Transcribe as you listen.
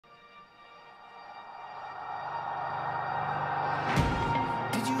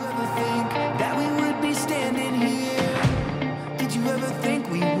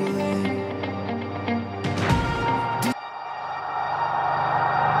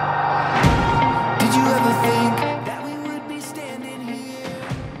Did you ever think that we would be standing here?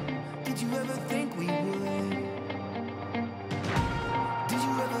 Did you ever think we would? Did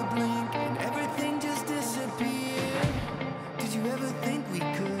you ever blink and everything just disappeared? Did you ever think we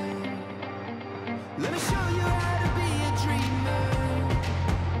could? Let me show you how to be a dreamer.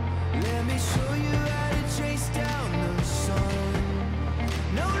 Let me show you how to chase down the sun.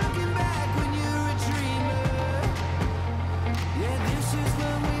 No looking back when you're a dreamer. Yeah, this is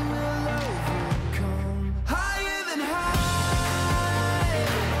when we will overcome. Higher than high,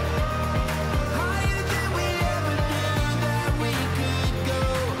 higher than we ever knew that we could go.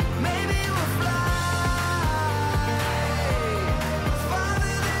 Maybe we'll fly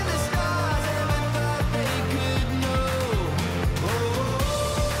farther than the stars ever thought they could know.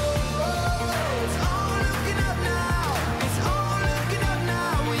 It's all looking up now. It's all looking up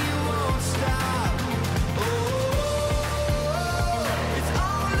now. We won't stop. It's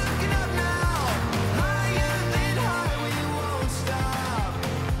all looking up now. Higher than high. We won't stop.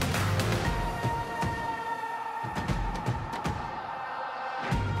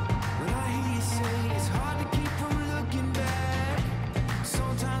 When I hear you say it's hard to keep from looking back,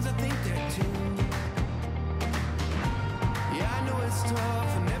 sometimes I think that too. Yeah, I know it's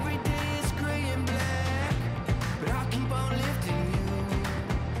tough and every day is gray and black, but I'll keep on lifting you.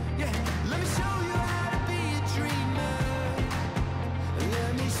 Yeah, let me show you how to be a dreamer.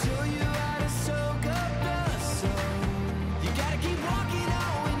 Let me show you how to soak up the sun. You gotta keep walking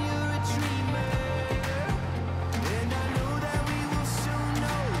on when you're a dreamer. And I know that we will soon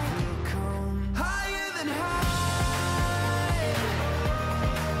overcome. Higher than high,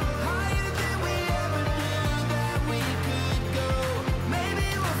 higher than we ever knew that we could go. Maybe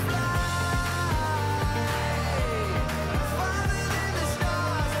we'll fly farther than the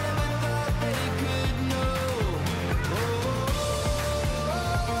stars ever thought they could know.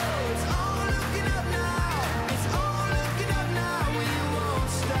 It's all looking up now. It's all looking up now. We won't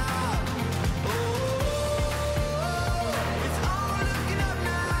stop. It's all looking up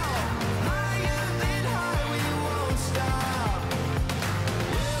now. Higher than high. We won't stop.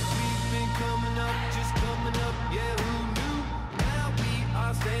 Yeah, we've been coming up, just coming up. Yeah, who knew? Now we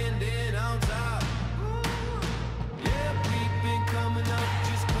are standing on top. Yeah, we've been coming up,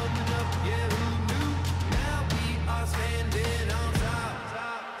 just coming up. Yeah, who knew? Now we are standing on top.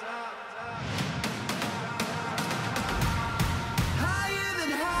 Higher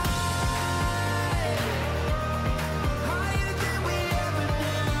than high, higher than we ever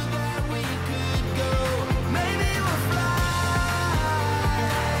knew that we could go. Maybe we'll fly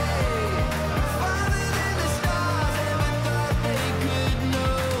farther than the stars ever thought they could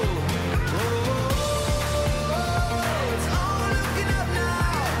know. It's all looking up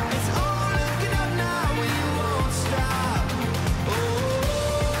now. It's all looking up now. We won't stop.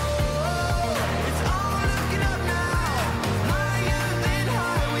 It's all looking up now. Higher than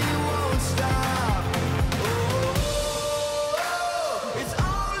high. We won't stop. It's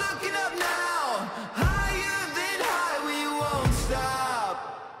all looking up now. Higher than high. We won't stop.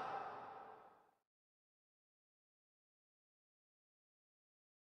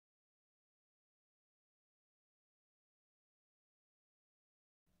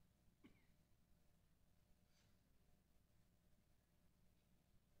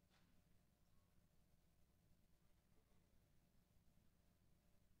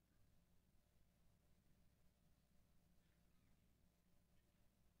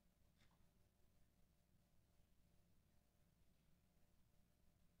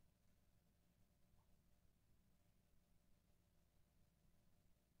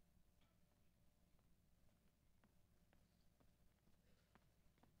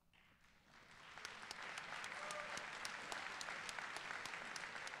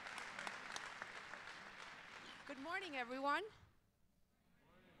 Good morning, everyone.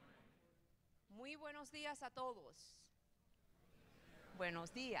 Muy buenos días a todos. Buenos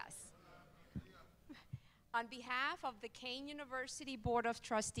días. On behalf of the Kean University Board of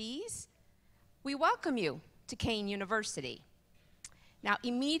Trustees, we welcome you to Kean University. Now,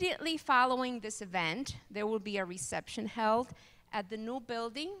 immediately following this event, there will be a reception held at the new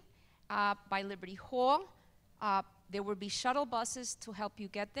building by Liberty Hall. There will be shuttle buses to help you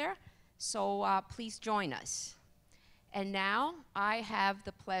get there, so please join us. And now I have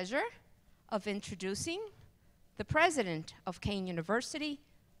the pleasure of introducing the president of Kean University,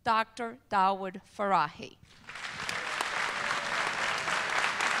 Dr. Dawood Farahi.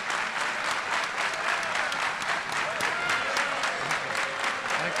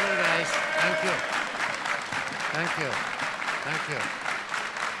 Thank you, guys. Thank you. Thank you. Thank you.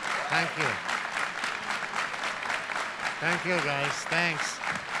 Thank you. Thank you, guys. Thanks.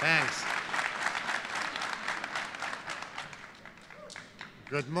 Thanks.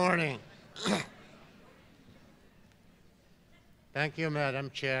 Good morning. Thank you, Madam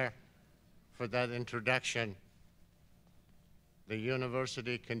Chair, for that introduction. The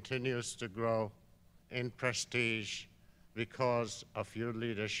university continues to grow in prestige because of your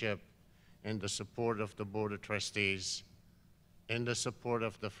leadership and the support of the Board of Trustees, and the support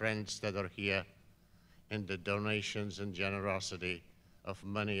of the friends that are here, and the donations and generosity of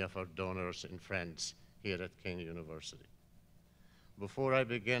many of our donors and friends here at Kean University. Before I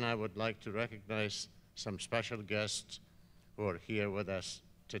begin, I would like to recognize some special guests who are here with us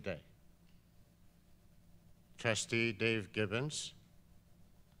today. Trustee Dave Gibbons,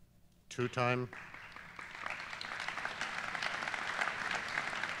 two-time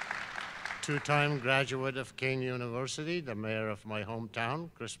graduate of Kean University, the mayor of my hometown,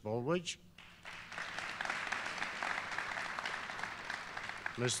 Chris Bolwidge.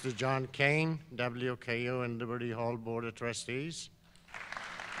 Mr. John Kean, WKU and Liberty Hall Board of Trustees.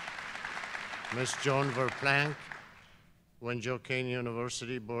 Ms. Joan Verplank, Winjo Kean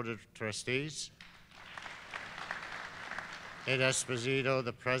University Board of Trustees. Ed Esposito,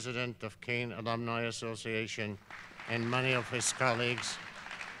 the president of Kean Alumni Association, and many of his colleagues.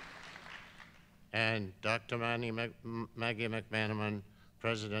 And Dr. Maggie McManaman,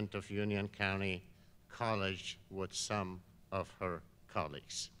 president of Union County College, with some of her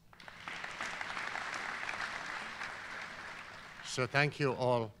colleagues. So thank you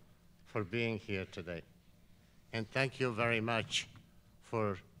all for being here today. And thank you very much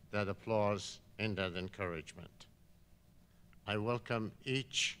for that applause and that encouragement. I welcome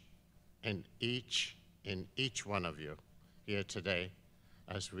each one of you here today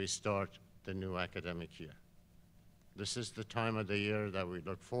as we start the new academic year. This is the time of the year that we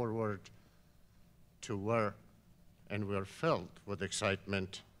look forward to work, and we're filled with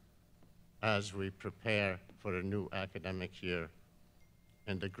excitement as we prepare for a new academic year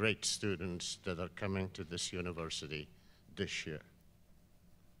and the great students that are coming to this university this year.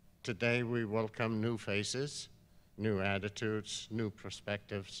 Today, we welcome new faces, new attitudes, new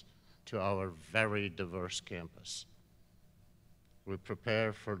perspectives to our very diverse campus. We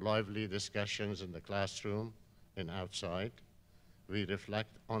prepare for lively discussions in the classroom and outside. We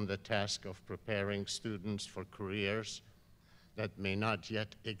reflect on the task of preparing students for careers that may not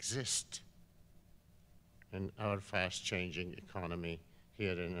yet exist in our fast-changing economy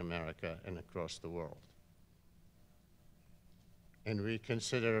here in America and across the world. And we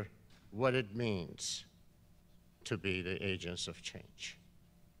consider what it means to be the agents of change.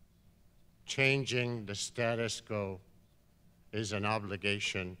 Changing the status quo is an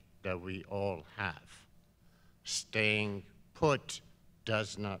obligation that we all have. Staying put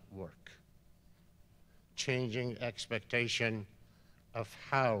does not work. Changing expectation of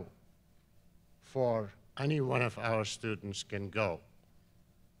how far any one of our students can go,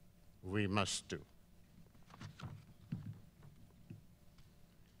 we must do.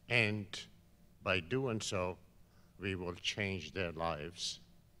 And by doing so, we will change their lives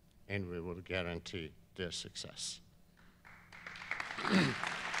and we will guarantee their success.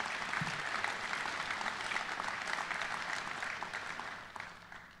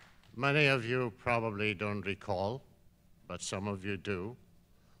 Many of you probably don't recall, but some of you do,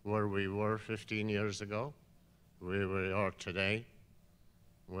 where we were 15 years ago, where we are today,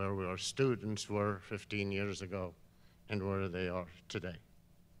 where our students were 15 years ago, and where they are today.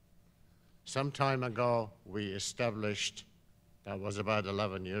 Some time ago, we established, that was about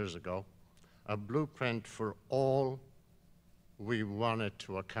 11 years ago, a blueprint for all we wanted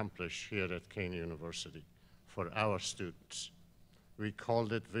to accomplish here at Kean University for our students. We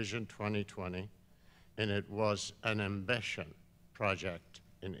called it Vision 2020, and it was an ambition project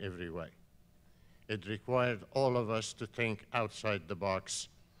in every way. It required all of us to think outside the box,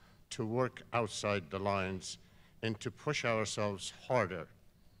 to work outside the lines, and to push ourselves harder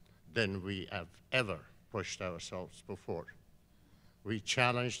than we have ever pushed ourselves before. We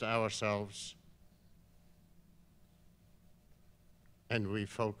challenged ourselves, and we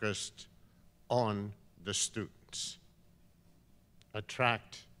focused on the students.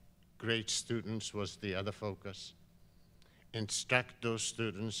 Attract great students was the other focus. Instruct those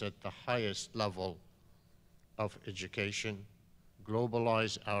students at the highest level of education,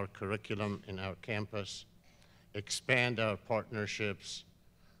 globalize our curriculum in our campus, expand our partnerships,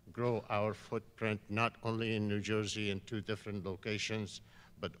 grow our footprint not only in New Jersey in 2 different locations,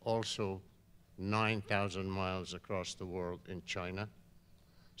 but also 9,000 miles across the world in China,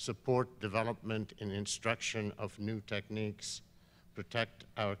 support development and instruction of new techniques, protect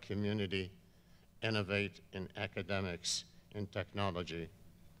our community, innovate in academics and technology,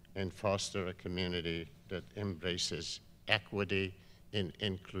 and foster a community that embraces equity, in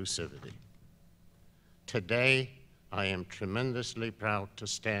inclusivity. Today, I am tremendously proud to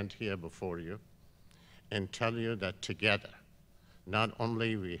stand here before you and tell you that together, not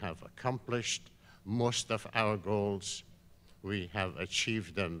only we have accomplished most of our goals, we have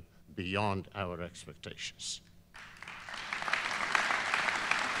achieved them beyond our expectations.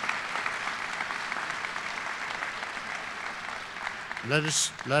 Let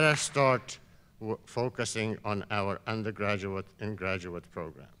us start focusing on our undergraduate and graduate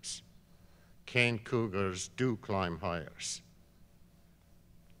programs. Kean Cougars do climb higher.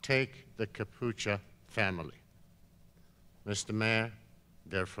 Take the Capucha family. Mr. Mayor,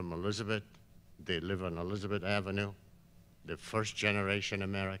 they're from Elizabeth. They live on Elizabeth Avenue. They're first-generation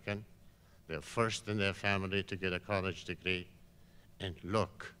American. They're first in their family to get a college degree. And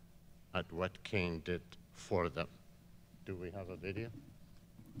look at what Kean did for them. Do we have a video?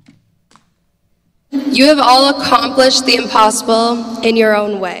 You have all accomplished the impossible in your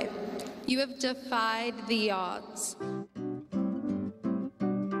own way. You have defied the odds.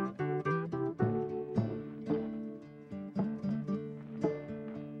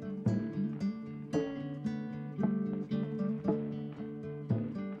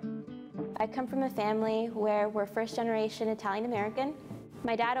 I come from a family where we're first-generation Italian-American.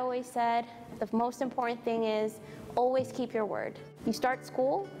 My dad always said the most important thing is always keep your word. You start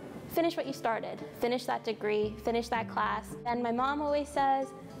school, finish what you started. Finish that degree, finish that class. And my mom always says,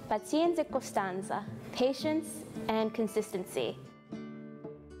 pazienza e costanza, patience and consistency.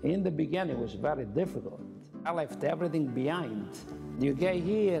 In the beginning, it was very difficult. I left everything behind. You get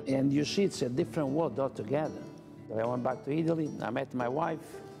here and you see it's a different world altogether. So I went back to Italy, I met my wife,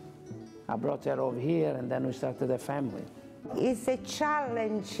 I brought her over here, and then we started a family. It's a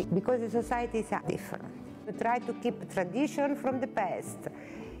challenge because the societies are different. We try to keep tradition from the past,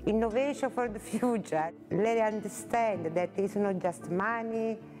 innovation for the future. Let them understand that it's not just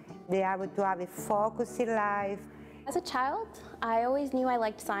money, they have to have a focus in life. As a child, I always knew I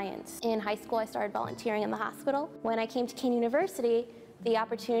liked science. In high school, I started volunteering in the hospital. When I came to Kean University, the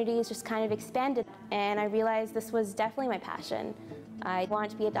opportunities just kind of expanded, and I realized this was definitely my passion. I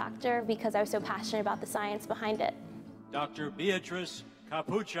wanted to be a doctor because I was so passionate about the science behind it. Dr. Beatrice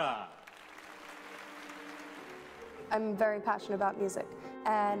Capucha. I'm very passionate about music,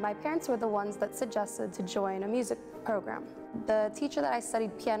 and my parents were the ones that suggested to join a music program. The teacher that I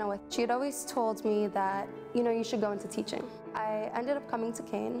studied piano with, she had always told me that, you should go into teaching. I ended up coming to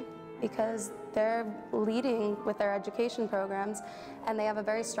Kean because they're leading with their education programs, and they have a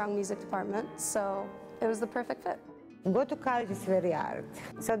very strong music department, so it was the perfect fit. Go to college is very hard,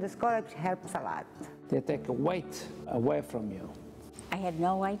 so the scholarship helps a lot. They take a weight away from you. I had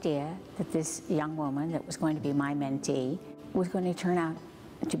no idea that this young woman that was going to be my mentee was going to turn out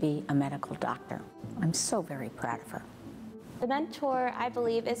to be a medical doctor. I'm so very proud of her. The mentor, I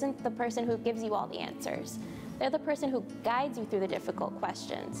believe, isn't the person who gives you all the answers. They're the person who guides you through the difficult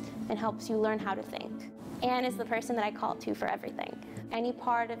questions and helps you learn how to think. Anne is the person that I call to for everything. Any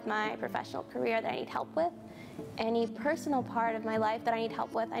part of my professional career that I need help with, any personal part of my life that I need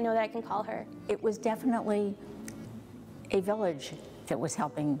help with, I know that I can call her. It was definitely a village that was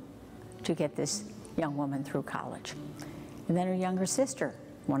helping to get this young woman through college. And then her younger sister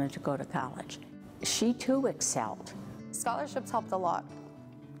wanted to go to college. She too excelled. Scholarships helped a lot,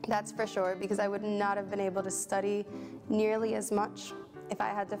 that's for sure, because I would not have been able to study nearly as much if I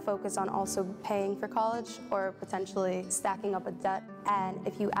had to focus on also paying for college or potentially stacking up a debt. And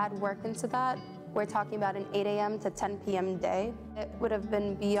if you add work into that, we're talking about an 8 a.m. to 10 p.m. day. It would have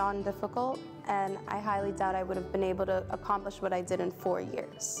been beyond difficult, and I highly doubt I would have been able to accomplish what I did in 4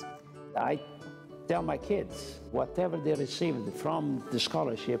 years. I tell my kids, whatever they received from the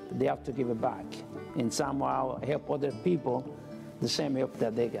scholarship, they have to give it back and somehow help other people the same help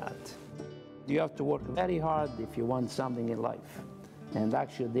that they got. You have to work very hard if you want something in life. And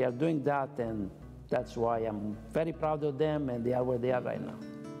actually, they are doing that, and that's why I'm very proud of them, and they are where they are right now.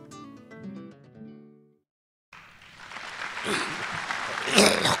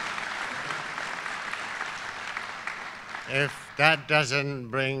 If that doesn't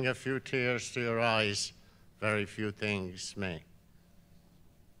bring a few tears to your eyes, very few things may.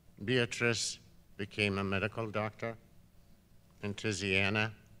 Beatrice became a medical doctor, and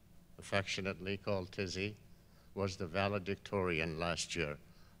Tiziana, affectionately called Tizzy, was the valedictorian last year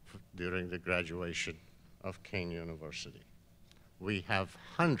during the graduation of Kean University. We have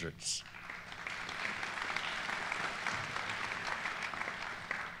hundreds.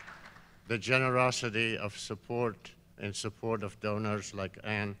 The generosity of support in support of donors like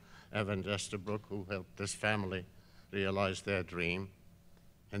Anne Evan Estabrook, who helped this family realize their dream,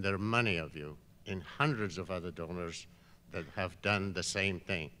 and there are many of you and hundreds of other donors that have done the same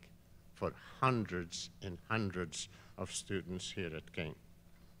thing for hundreds and hundreds of students here at Kean.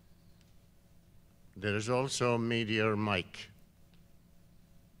 There is also Meteor Mike,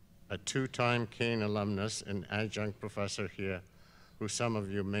 a two-time Kean alumnus and adjunct professor here, who some of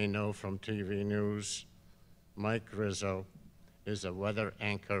you may know from TV news. Mike Rizzo is a weather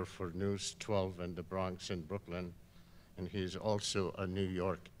anchor for News 12 in the Bronx and Brooklyn, and he's also a New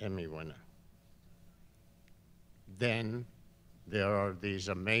York Emmy winner. Then there are these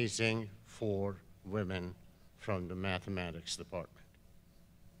amazing 4 women from the mathematics department.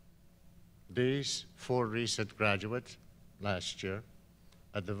 These 4 recent graduates last year,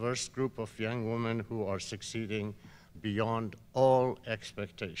 a diverse group of young women who are succeeding beyond all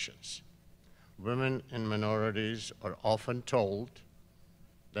expectations. Women and minorities are often told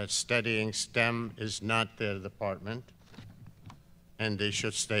that studying STEM is not their department and they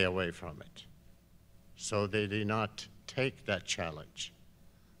should stay away from it. So they do not take that challenge.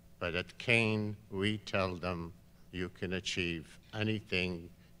 But at Kean, we tell them you can achieve anything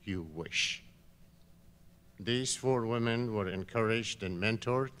you wish. These 4 women were encouraged and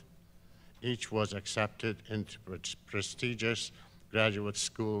mentored. Each was accepted into prestigious graduate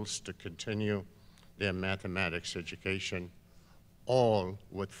schools to continue their mathematics education, all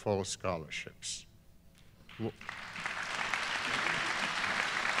with full scholarships.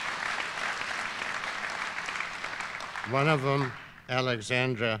 One of them,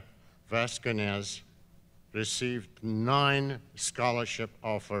 Alexandra Vasconez, received 9 scholarship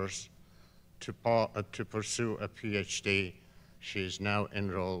offers to pursue a Ph.D. She is now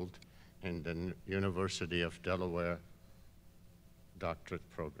enrolled in the University of Delaware doctorate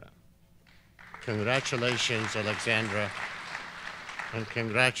program. Congratulations, Alexandra, and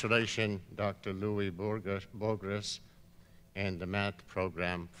congratulations, Dr. Louis Borgres and the math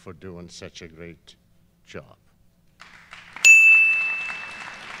program for doing such a great job.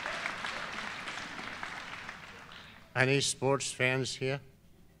 Any sports fans here?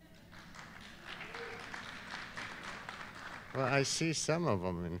 Well, I see some of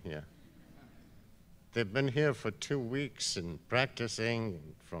them in here. They've been here for 2 weeks and practicing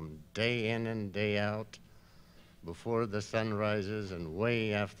from day in and day out, before the sun rises and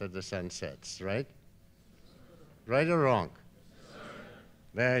way after the sun sets, right? Right or wrong?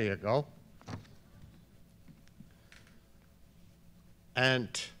 There you go. And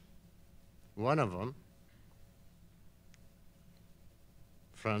one of them,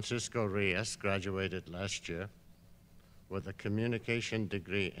 Francisco Reyes, graduated last year with a communication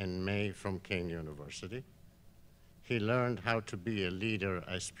degree in May from Kean University. He learned how to be a leader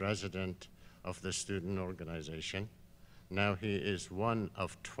as president of the student organization. Now he is one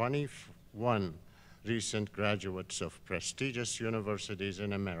of 21 recent graduates of prestigious universities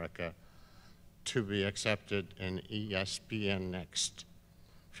in America to be accepted in ESPN Next.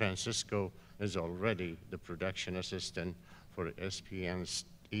 Francisco is already the production assistant for ESPN's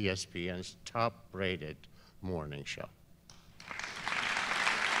top-rated morning show.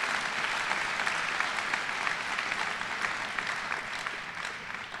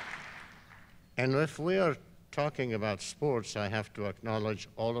 And if we are talking about sports, I have to acknowledge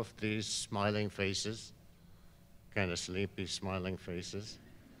all of these smiling faces, kind of sleepy smiling faces,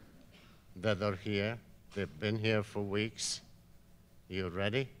 that are here. They've been here for weeks. You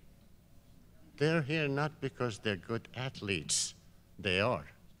ready? They're here not because they're good athletes. They are.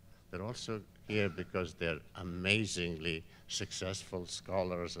 They're also here because they're amazingly successful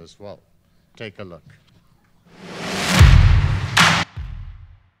scholars as well. Take a look.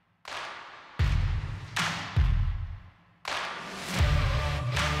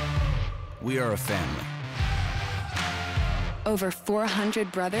 We are a family. Over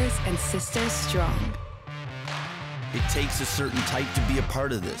 400 brothers and sisters strong. It takes a certain type to be a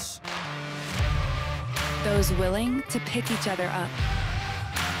part of this. Those willing to pick each other up.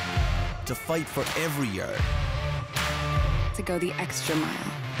 To fight for every yard. To go the extra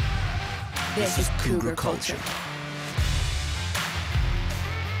mile. This is Cougar culture.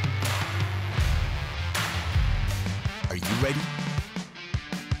 Are you ready?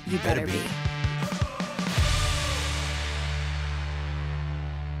 You better be.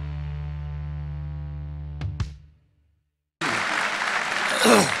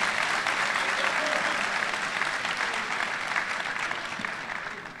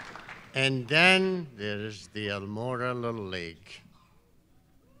 And then there is the Elmora Little League,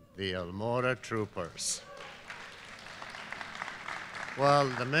 the Elmora Troopers. Well,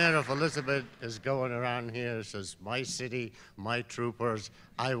 the mayor of Elizabeth is going around here, says, my city, my troopers.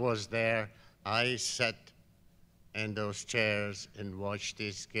 I was there. I sat in those chairs and watched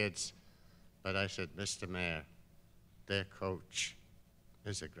these kids. But I said, Mr. Mayor, their coach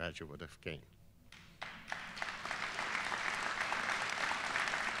is a graduate of Kean.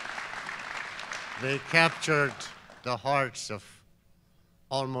 They captured the hearts of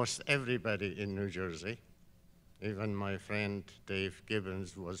almost everybody in New Jersey. Even my friend Dave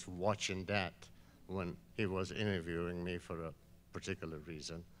Gibbons was watching that when he was interviewing me for a particular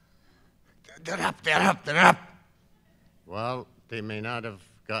reason. They're up, they're up, they're up. Well, they may not have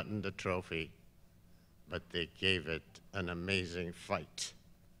gotten the trophy, but they gave it an amazing fight.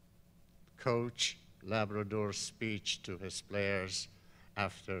 Coach Labrador's speech to his players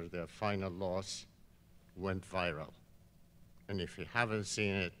after their final loss went viral. And if you haven't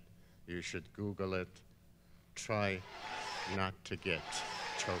seen it, you should Google it. Try not to get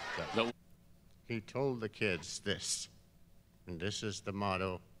choked up. No. He told the kids this, and this is the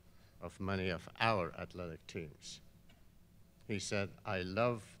motto of many of our athletic teams. He said, I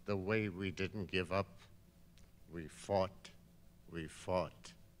love the way we didn't give up. We fought,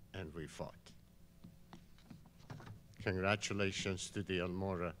 and we fought. Congratulations to the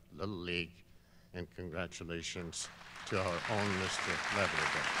Elmora Little League, and congratulations to our own Mr.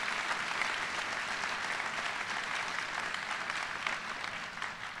 Labrador.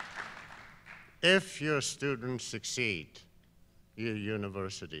 If your students succeed, your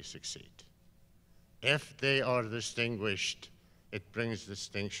university succeed. If they are distinguished, it brings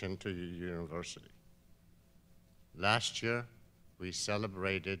distinction to your university. Last year, we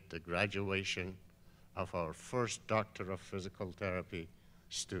celebrated the graduation of our first Doctor of Physical Therapy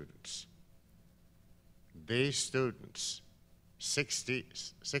students. These students,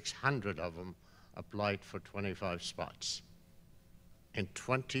 600 of them applied for 25 spots, and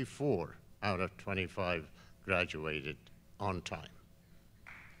 24 out of 25 graduated on time.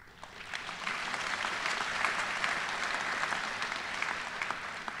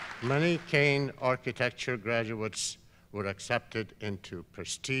 Many Kean architecture graduates were accepted into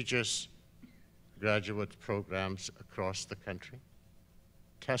prestigious graduate programs across the country,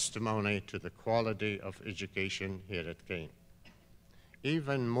 testimony to the quality of education here at Kean.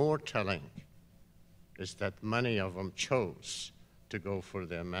 Even more telling is that many of them chose to go for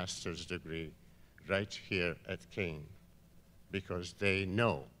their master's degree right here at Kean because they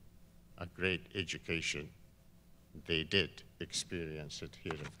know a great education. They did experience it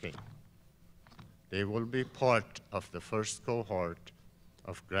here at Kean. They will be part of the first cohort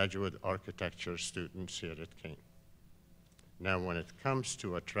of graduate architecture students here at Kean. Now, when it comes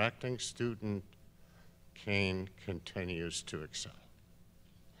to attracting students, Kean continues to excel.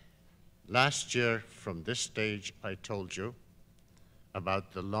 Last year, from this stage, I told you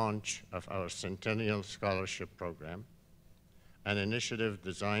about the launch of our Centennial Scholarship Program, an initiative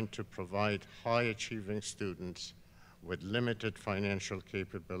designed to provide high-achieving students with limited financial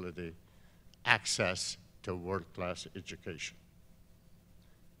capability access to world-class education.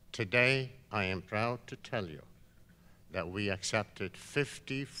 Today, I am proud to tell you that we accepted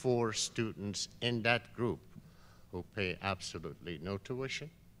 54 students in that group who pay absolutely no tuition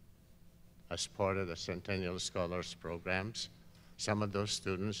as part of the Centennial Scholars programs. Some of those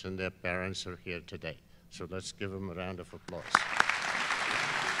students and their parents are here today. So let's give them a round of applause.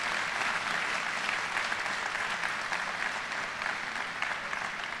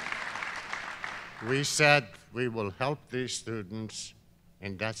 We said we will help these students,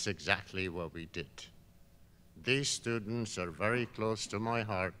 and that's exactly what we did. These students are very close to my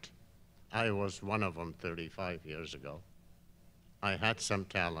heart. I was one of them 35 years ago. I had some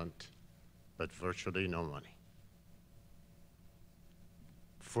talent, but virtually no money.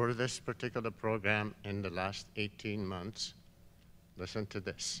 For this particular program in the last 18 months, listen to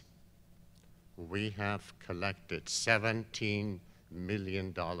this. We have collected $17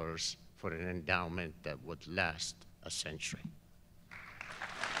 million for an endowment that would last a century.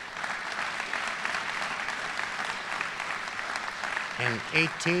 In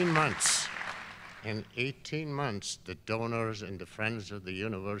 18 months, the donors and the friends of the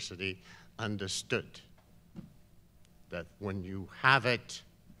university understood that when you have it,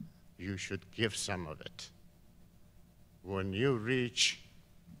 you should give some of it. When you reach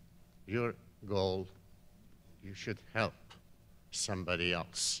your goal, you should help somebody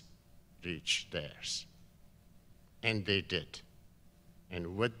else reach theirs. And they did.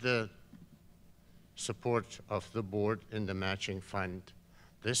 And with the support of the board in the matching fund,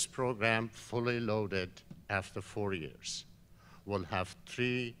 this program, fully loaded after 4 years, will have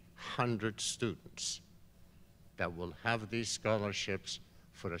 300 students that will have these scholarships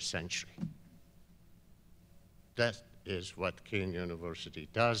for a century. That is what Kean University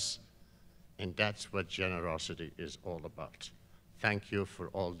does, and that's what generosity is all about. thank you for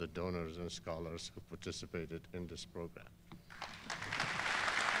all the donors and scholars who participated in this program.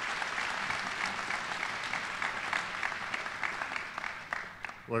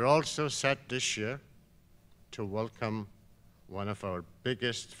 We're also set this year to welcome one of our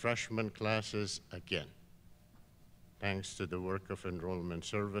biggest freshman classes again, thanks to the work of enrollment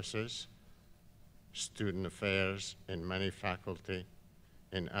services, student affairs, and many faculty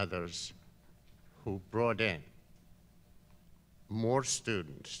and others who brought in more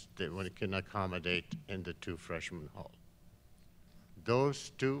students than we can accommodate in the 2 freshman hall.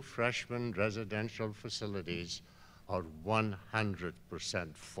 Those 2 freshman residential facilities are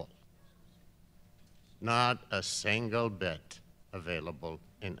 100% full. Not a single bed available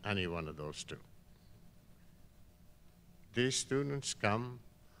in any one of those 2. These students come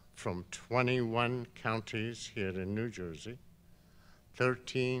from 21 counties here in New Jersey,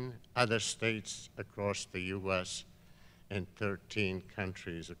 13 other states across the US, and 13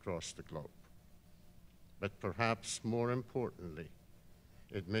 countries across the globe. But perhaps more importantly,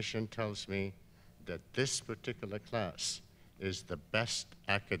 admission tells me that this particular class is the best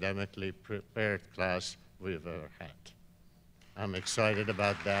academically prepared class we've ever had. I'm excited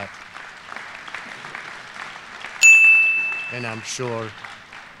about that. And I'm sure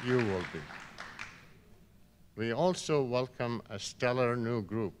you will be. We also welcome a stellar new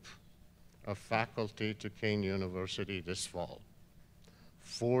group of faculty to Kean University this fall.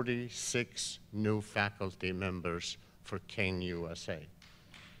 46 new faculty members for Kean USA.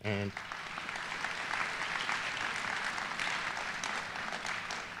 And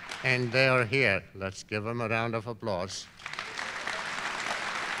they are here. Let's give them a round of applause.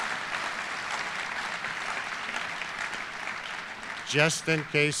 Just in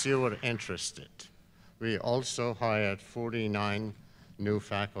case you were interested, we also hired 49 new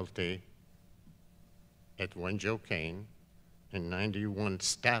faculty at Wenjo Kean and 91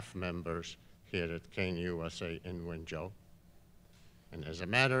 staff members here at Kean USA in Wenjo. And as a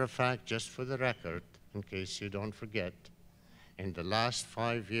matter of fact, just for the record, in case you don't forget, in the last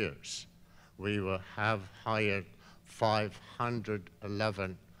 5 years, we have hired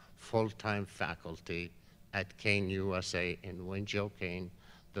 511 full-time faculty at Kean USA in Wenjo Kean,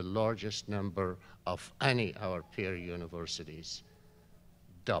 the largest number of any of our peer universities,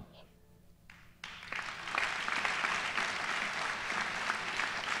 double.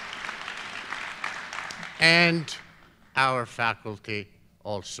 And our faculty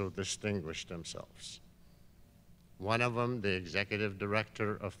also distinguished themselves. One of them, the executive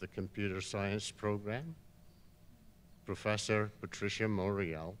director of the computer science program, Professor Patricia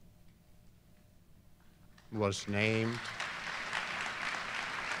Moriel, was named,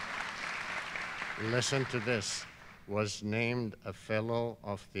 listen to this, was named a fellow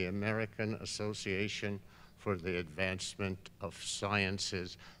of the American Association for the Advancement of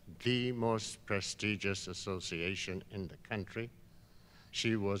Sciences, the most prestigious association in the country.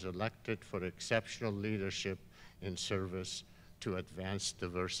 She was elected for exceptional leadership in service to advance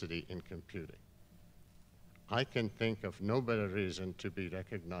diversity in computing. I can think of no better reason to be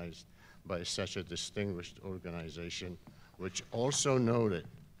recognized by such a distinguished organization, which also noted,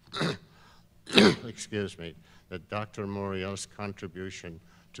 excuse me, that Dr. Moriel's contribution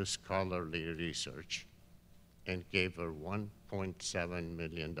to scholarly research and gave her $1.7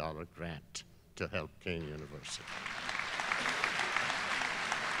 million grant to help Kean University.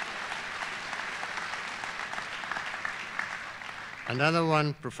 Another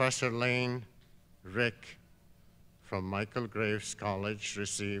one, Professor Lane Rick from Michael Graves College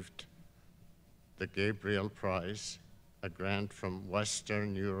received the Gabriel Prize, a grant from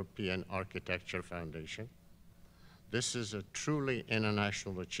Western European Architecture Foundation. This is a truly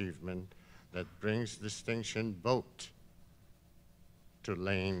international achievement that brings distinction both to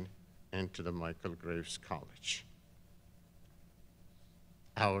Lane and to the Michael Graves College.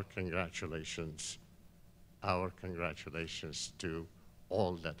 Our congratulations to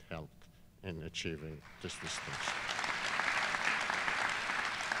all that helped in achieving this distinction.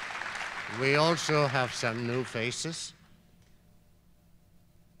 We also have some new faces.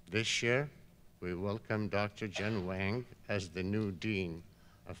 This year, we welcome Dr. Jen Wang as the new Dean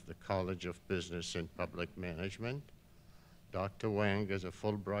of the College of Business and Public Management. Dr. Wang is a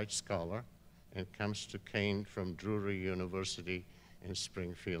Fulbright scholar and comes to Kean from Drury University in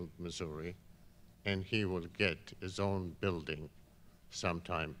Springfield, Missouri, and he will get his own building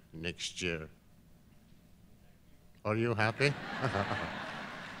sometime next year. Are you happy?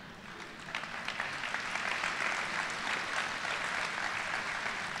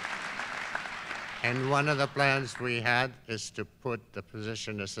 And one of the plans we had is to put the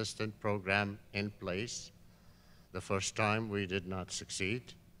physician assistant program in place. The first time we did not succeed,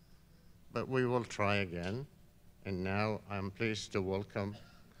 but we will try again. And now I'm pleased to welcome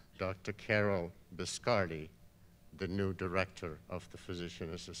Dr. Carol Biscardi, the new director of the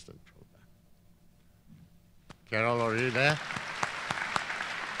Physician Assistant Program. Carol, are you there?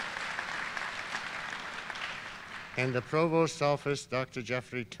 In the Provost's office, Dr.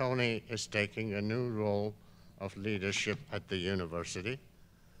 Jeffrey Toney is taking a new role of leadership at the university,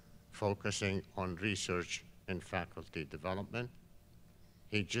 focusing on research and faculty development.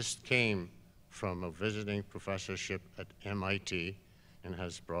 He just came from a visiting professorship at MIT and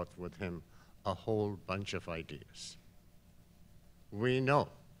has brought with him a whole bunch of ideas. We know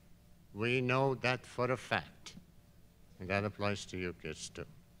that for a fact, and that applies to you kids too,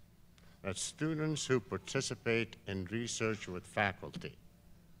 that students who participate in research with faculty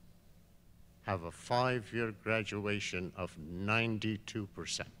have a 5-year graduation of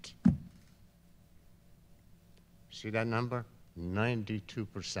 92%. See that number?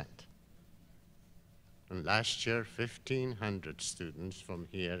 92%. And last year, 1,500 students from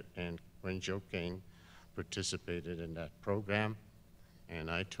here and Wenjo Kean participated in that program. And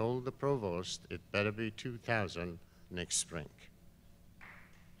I told the provost it better be 2,000 next spring.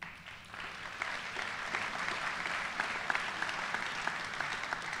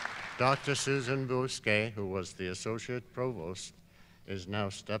 Dr. Susan Bousquet, who was the associate provost, is now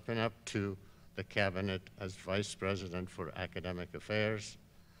stepping up to the cabinet as vice president for academic affairs.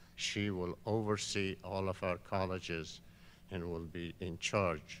 She will oversee all of our colleges and will be in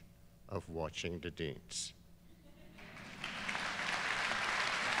charge of watching the deans.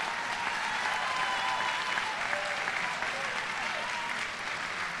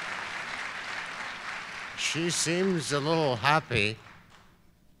 She seems a little happy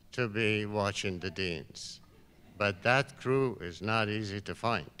to be watching the deans, but that crew is not easy to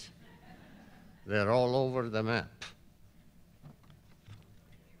find. They're all over the map.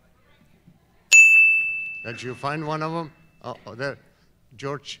 Did you find one of them? Oh, there,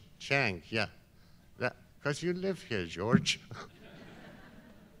 George Chang, yeah. Because you live here, George.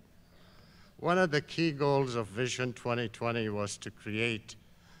 One of the key goals of Vision 2020 was to create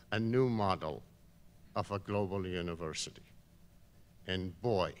a new model of a global university. And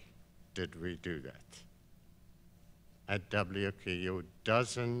boy, did we do that. At WKU,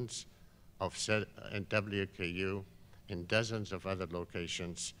 dozens of at WKU in dozens of other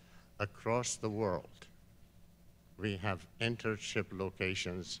locations across the world, we have internship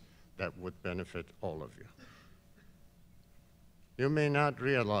locations that would benefit all of you. You may not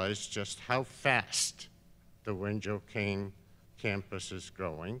realize just how fast the Wenjo Kean campus is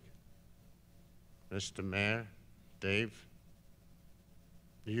growing. Mr. Mayor, Dave,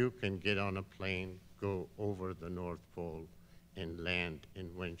 you can get on a plane, go over the North Pole, and land in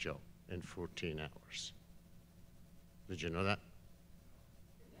Wenjo in 14 hours. Did you know that?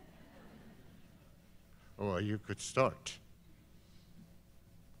 Or you could start.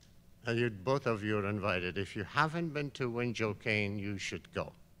 And both of you are invited. If you haven't been to Wenjo Kean, you should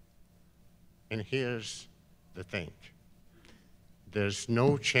go. And here's the thing. There's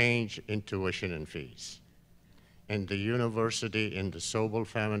no change in tuition and fees. And the university and the Sobel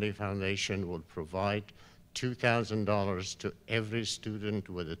Family Foundation will provide $2,000 to every student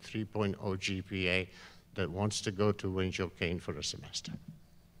with a 3.0 GPA that wants to go to Wenjo Kean for a semester.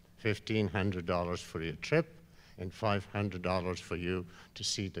 $1,500 for your trip and $500 for you to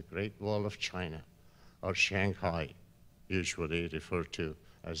see the Great Wall of China, or Shanghai, usually referred to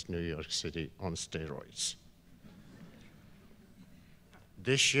as New York City on steroids.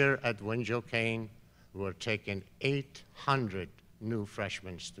 This year at Wenjo Kean, we're taking 800 new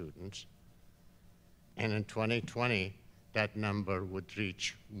freshman students, and in 2020, that number would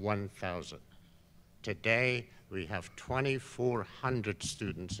reach 1,000. Today, we have 2,400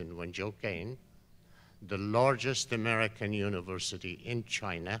 students in Wenjo Kean, the largest American university in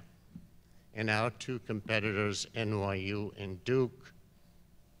China, and our two competitors, NYU and Duke,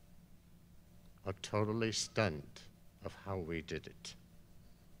 are totally stunned of how we did it.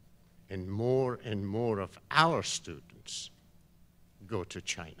 And more of our students go to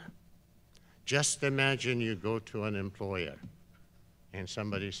China. Just imagine you go to an employer and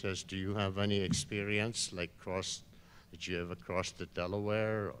somebody says, do you have any experience, like did you ever cross the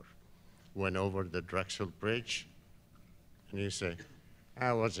Delaware or went over the Drexel Bridge? And you say,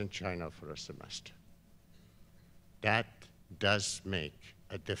 I was in China for a semester. That does make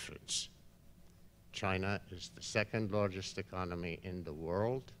a difference. China is the second largest economy in the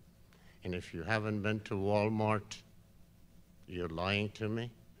world. And if you haven't been to Walmart, you're lying to me.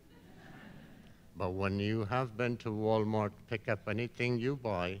 But when you have been to Walmart, pick up anything you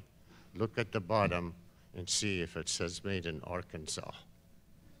buy, look at the bottom, and see if it says made in Arkansas.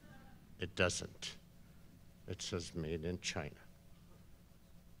 It doesn't. It says made in China.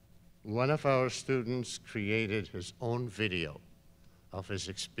 One of our students created his own video of his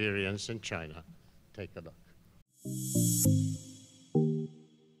experience in China. Take a look.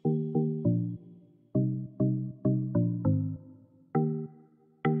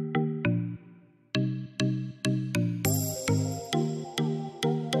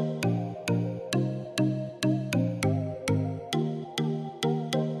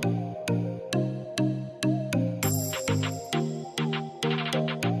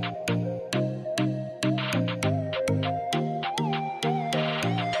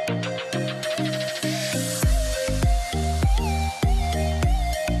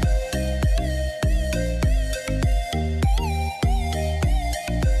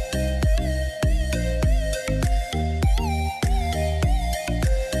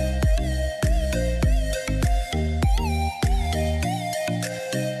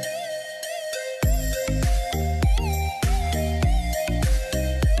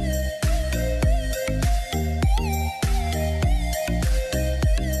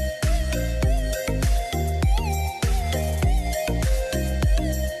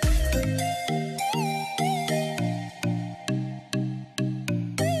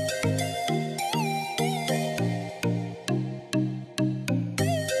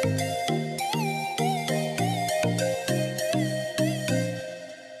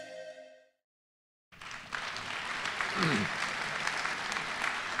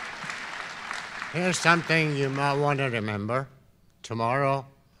 Here's something you might want to remember. Tomorrow,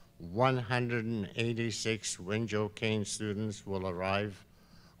 186 Winjo Kean students will arrive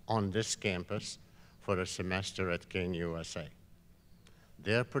on this campus for a semester at Kean USA.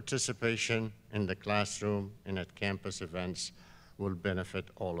 Their participation in the classroom and at campus events will benefit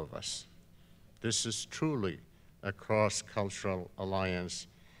all of us. This is truly a cross-cultural alliance,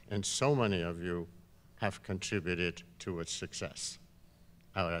 and so many of you have contributed to its success.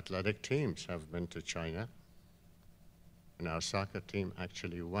 Our athletic teams have been to China, and our soccer team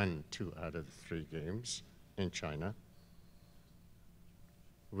actually won 2 out of the 3 games in China.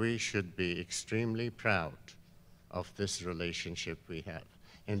 We should be extremely proud of this relationship we have.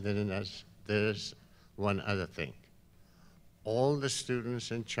 And then there's one other thing. All the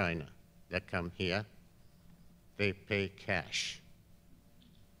students in China that come here, they pay cash.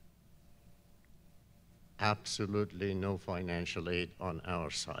 Absolutely no financial aid on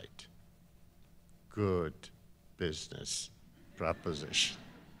our side. Good business proposition.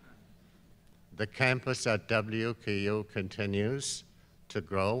 The campus at WKU continues to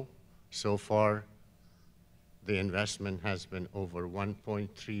grow. So far, the investment has been over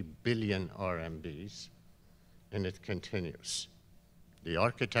 1.3 billion RMBs, and it continues. The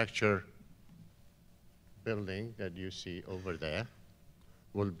architecture building that you see over there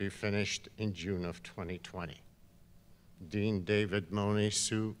will be finished in June of 2020. Dean David Money,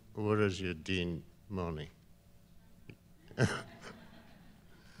 Sue, where is your Dean Money?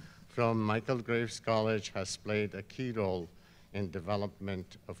 From Michael Graves College has played a key role in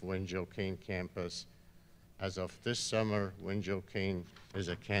development of Winjo Kean campus. As of this summer, Winjo Kean is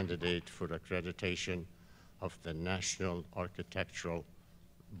a candidate for accreditation of the National Architectural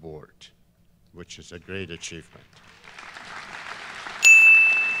Board, which is a great achievement.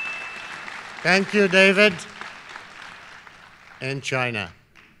 Thank you, David. In China.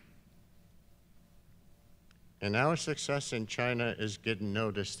 And our success in China is getting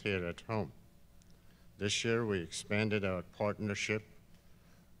noticed here at home. This year, we expanded our partnership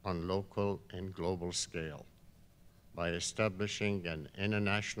on local and global scale by establishing an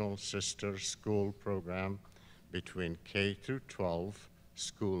international sister school program between K through 12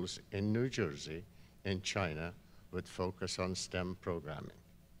 schools in New Jersey and China with focus on STEM programming.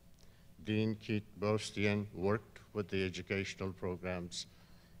 Dean Keith Bostian worked with the educational programs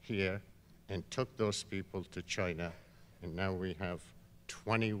here and took those people to China, and now we have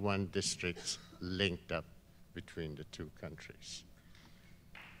 21 districts linked up between the 2 countries.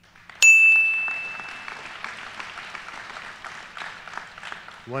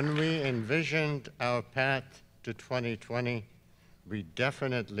 When we envisioned our path to 2020, we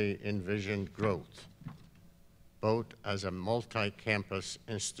definitely envisioned growth, both as a multi-campus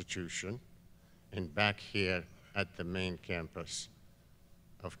institution and back here at the main campus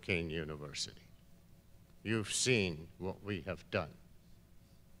of Kean University. You've seen what we have done.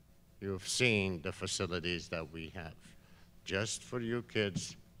 You've seen the facilities that we have. Just for you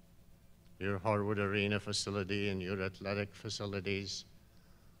kids, your Harwood Arena facility and your athletic facilities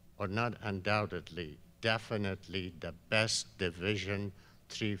are not undoubtedly, definitely the best Division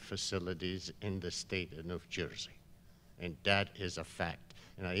 3 facilities in the state of New Jersey. And that is a fact.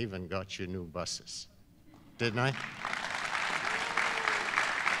 And I even got you new buses. Didn't I?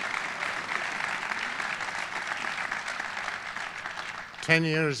 Ten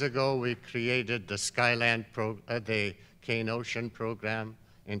years ago, we created the the Kean Ocean program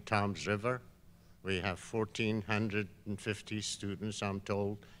in Toms River. We have 1,450 students, I'm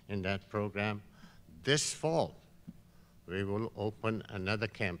told, in that program. This fall, we will open another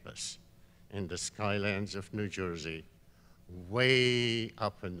campus in the Skylands of New Jersey, way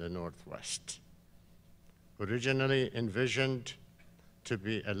up in the Northwest. Originally envisioned to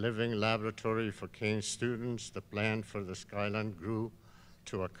be a living laboratory for Kean students, the plan for the Skyland grew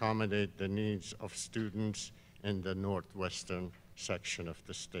to accommodate the needs of students in the northwestern section of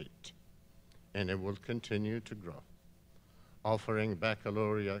the state. And it will continue to grow, offering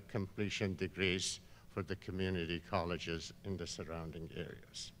baccalaureate completion degrees for the community colleges in the surrounding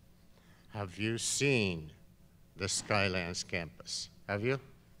areas. Have you seen the Skylands campus? Have you?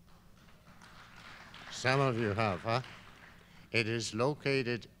 Some of you have, huh? It is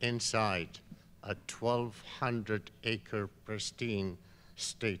located inside a 1,200-acre pristine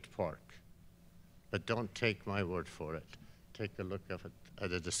state park. But don't take my word for it. Take a look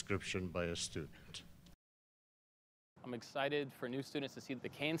at a description by a student. I'm excited for new students to see the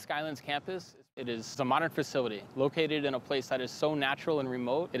Kean Skylands campus. It is a modern facility located in a place that is so natural and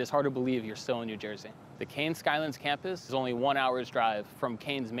remote, it is hard to believe you're still in New Jersey. The Kean Skylands campus is only 1 hour's drive from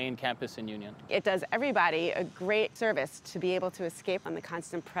Kean's main campus in Union. It does everybody a great service to be able to escape on the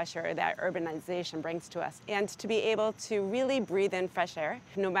constant pressure that urbanization brings to us and to be able to really breathe in fresh air.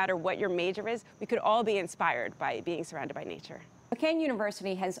 No matter what your major is, we could all be inspired by being surrounded by nature. Kean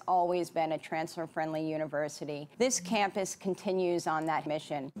University has always been a transfer-friendly university. This campus continues on that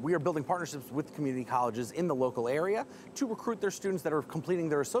mission. We are building partnerships with community colleges in the local area to recruit their students that are completing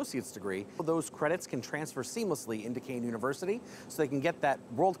their associate's degree. Those credits can transfer seamlessly into Kean University so they can get that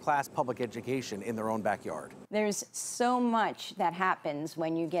world-class public education in their own backyard. There's so much that happens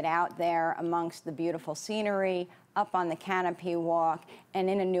when you get out there amongst the beautiful scenery, up on the canopy walk, and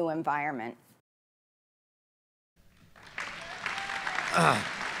in a new environment.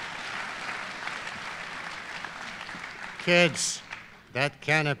 Kids, that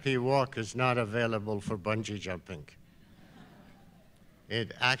canopy walk is not available for bungee jumping.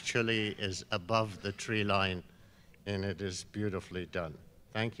 It actually is above the tree line, and it is beautifully done.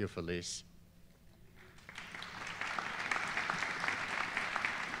 Thank you, Felice.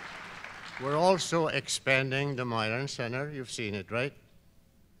 We're also expanding the Myron Center. You've seen it, right?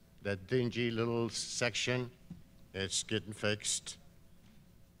 That dingy little section, it's getting fixed.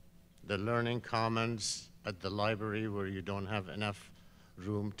 The Learning Commons at the library where you don't have enough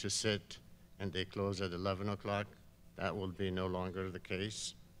room to sit and they close at 11 o'clock, that will be no longer the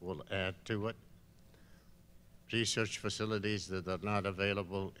case. We'll add to it. Research facilities that are not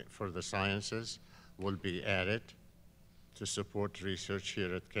available for the sciences will be added to support research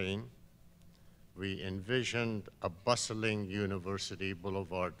here at Kean. We envisioned a bustling University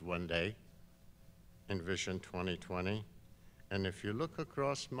Boulevard one day in Vision 2020. And if you look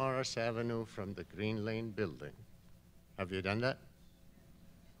across Morris Avenue from the Green Lane building, have you done that?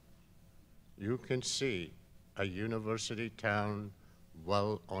 You can see a university town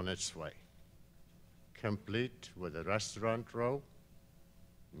well on its way, complete with a restaurant row,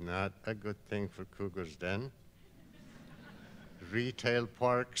 not a good thing for Cougar's Den, retail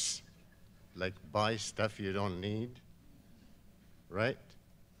parks, like buy stuff you don't need, right?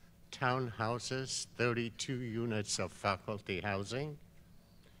 Townhouses, 32 units of faculty housing,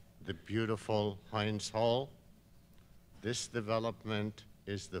 the beautiful Heinz Hall. This development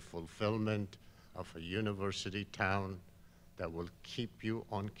is the fulfillment of a university town that will keep you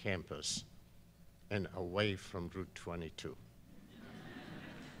on campus and away from Route 22.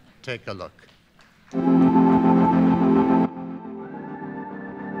 Take a look.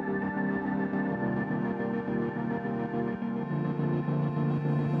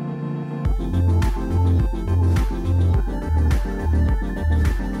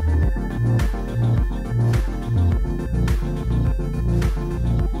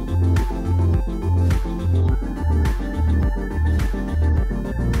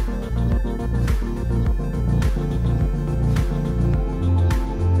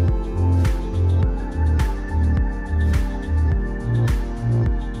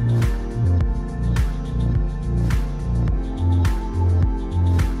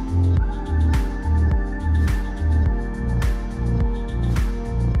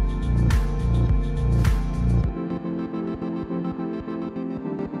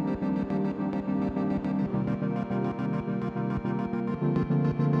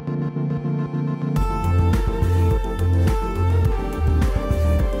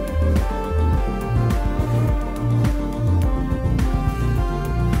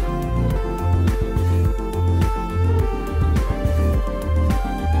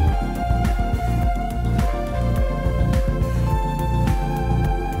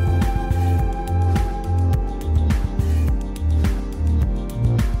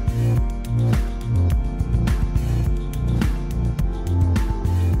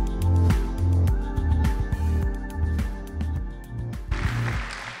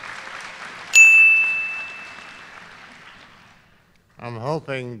 I'm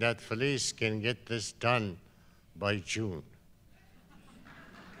hoping that Felice can get this done by June.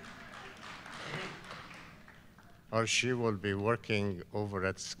 Or she will be working over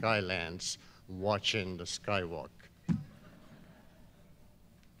at Skylands watching the skywalk.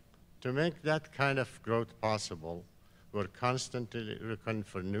 To make that kind of growth possible, we're constantly looking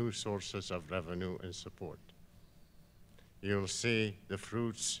for new sources of revenue and support. You'll see the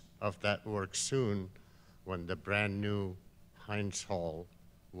fruits of that work soon when the brand new Heinz Hall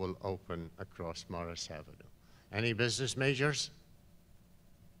will open across Morris Avenue. Any business majors?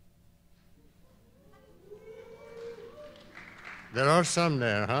 There are some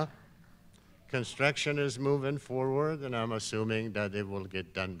there, huh? Construction is moving forward, and I'm assuming that it will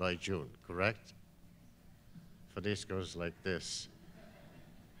get done by June, correct? For this goes like this.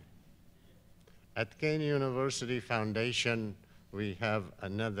 At Kean University Foundation, we have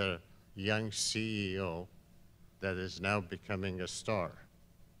another young CEO that is now becoming a star.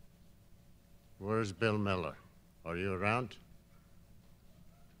 Where's Bill Miller? Are you around?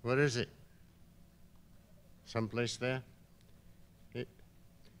 What is it? Someplace there?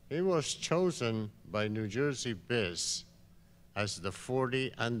 He was chosen by New Jersey Biz as the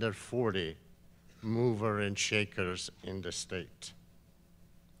 40 under 40 mover and shakers in the state.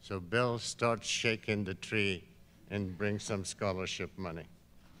 So Bill, start shaking the tree and bring some scholarship money.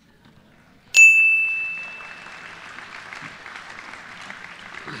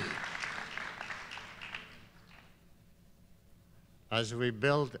 As we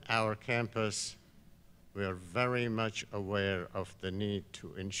build our campus, we are very much aware of the need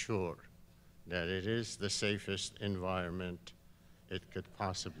to ensure that it is the safest environment it could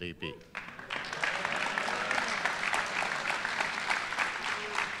possibly be.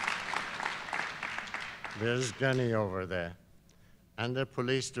 There's Gunny over there. Under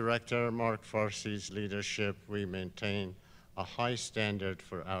Police Director Mark Farsi's leadership, we maintain a high standard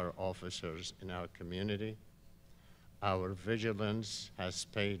for our officers in our community. Our vigilance has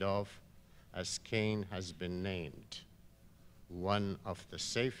paid off as Kean has been named one of the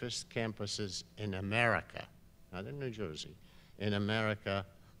safest campuses in America, not in New Jersey, in America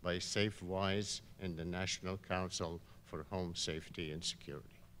by SafeWise and the National Council for Home Safety and Security.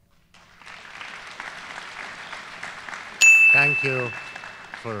 Thank you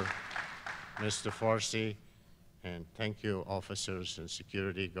for Mr. Farsi, and thank you officers and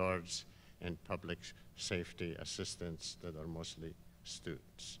security guards and public safety assistants that are mostly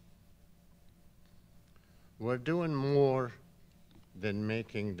students. We're doing more than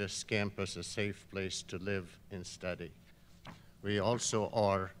making this campus a safe place to live and study. We also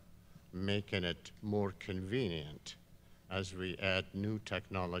are making it more convenient as we add new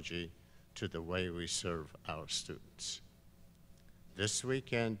technology to the way we serve our students. This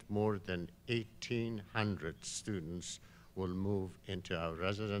weekend, more than 1,800 students will move into our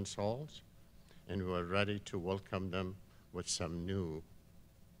residence halls, and we're ready to welcome them with some new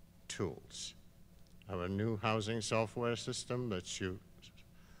tools. Our new housing software system lets you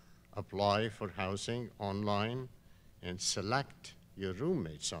apply for housing online and select your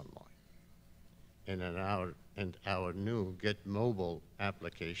roommates online. And our new Get Mobile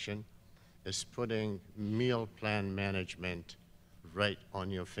application is putting meal plan management right on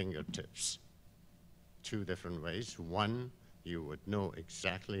your fingertips. Two different ways. One, you would know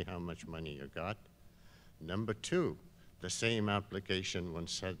exactly how much money you got. Number two, the same application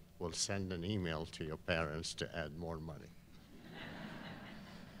will send an email to your parents to add more money.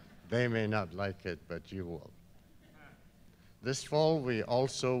 They may not like it, but you will. This fall, we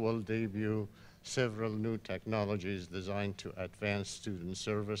also will debut several new technologies designed to advance student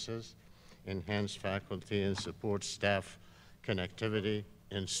services, enhance faculty and support staff connectivity,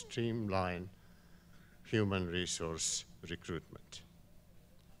 and streamline human resource recruitment.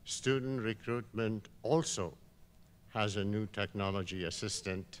 Student recruitment also has a new technology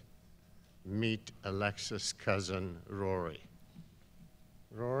assistant. Meet Alexa's cousin, Rory.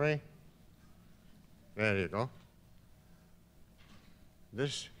 Rory? There you go.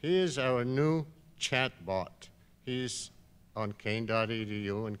 He is our new chatbot. He's on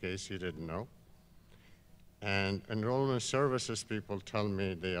Kean.edu, in case you didn't know. And enrollment services people tell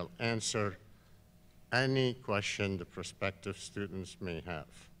me they'll answer any question the prospective students may have.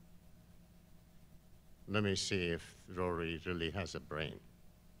 Let me see if Rory really has a brain.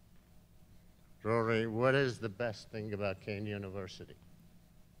 Rory, what is the best thing about Kean University?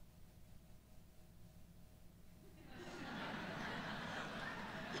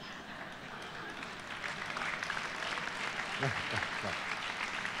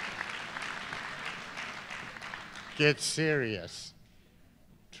 Get serious.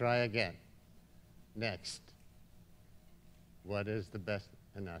 Try again. Next. What is the best?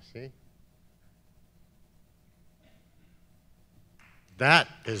 Anasi? That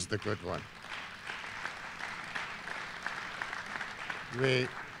is the good one. We,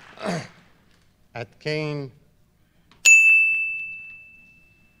 at Kean,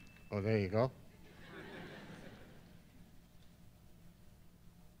 oh, there you go.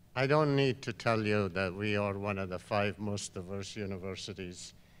 I don't need to tell you that we are one of the 5 most diverse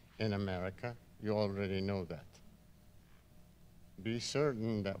universities in America. You already know that. Be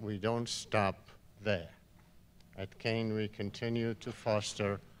certain that we don't stop there. At Kean, we continue to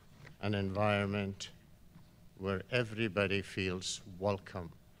foster an environment where everybody feels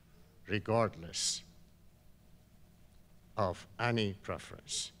welcome, regardless of any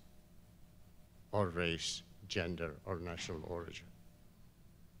preference or race, gender, or national origin.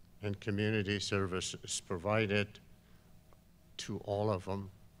 And community service is provided to all of them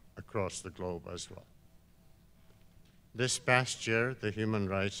across the globe as well. This past year, the Human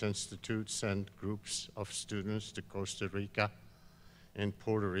Rights Institute sent groups of students to Costa Rica and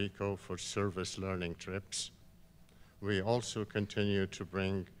Puerto Rico for service learning trips. We also continue to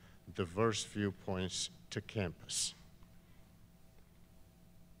bring diverse viewpoints to campus.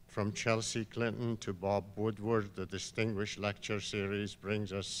 From Chelsea Clinton to Bob Woodward, the Distinguished Lecture Series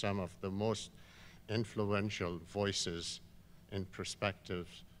brings us some of the most influential voices and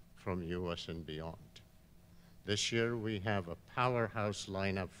perspectives from US and beyond. This year, we have a powerhouse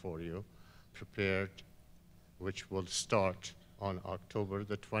lineup for you prepared, which will start on October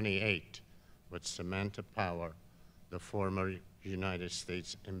the 28th with Samantha Power, the former United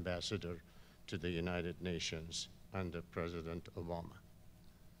States ambassador to the United Nations under President Obama.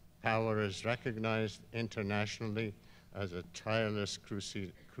 Power is recognized internationally as a tireless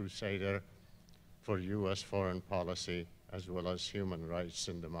crusader for US foreign policy as well as human rights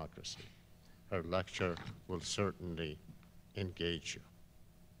and democracy. Her lecture will certainly engage you.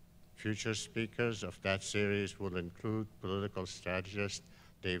 Future speakers of that series will include political strategist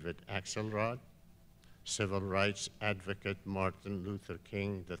David Axelrod, civil rights advocate Martin Luther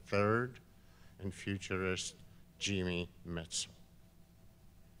King III, and futurist Jimmy Metzel.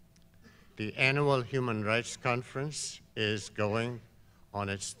 The annual Human Rights Conference is going on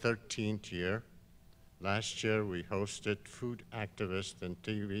its 13th year. Last year, we hosted food activist and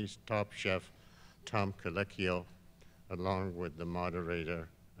TV's top chef, Tom Colicchio, along with the moderator,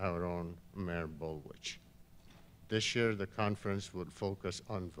 our own Mayor Bolwich. This year, the conference will focus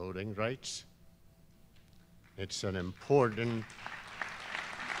on voting rights. It's an important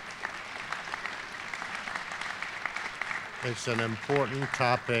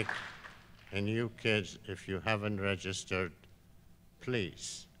topic, and you kids, if you haven't registered,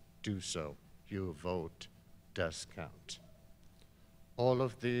 please do so. Your vote does count. All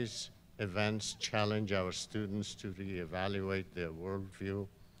of these events challenge our students to reevaluate their worldview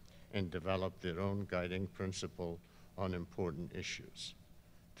and develop their own guiding principle on important issues.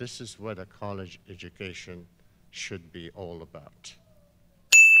 This is what a college education should be all about.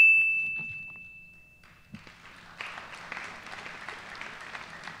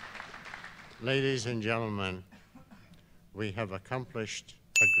 Ladies and gentlemen, we have accomplished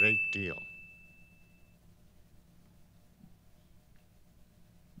a great deal.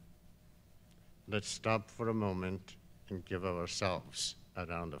 Let's stop for a moment and give ourselves a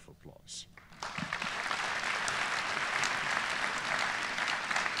round of applause.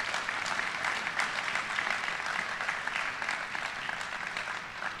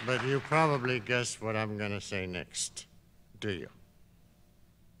 But you probably guessed what I'm going to say next, do you?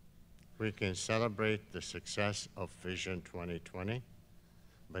 We can celebrate the success of Vision 2020,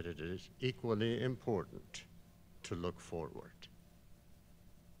 but it is equally important to look forward.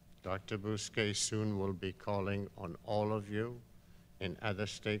 Dr. Bousquet soon will be calling on all of you and other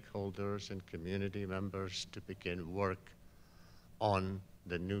stakeholders and community members to begin work on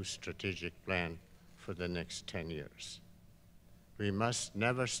the new strategic plan for the next 10 years. We must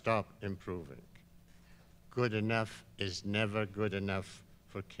never stop improving. Good enough is never good enough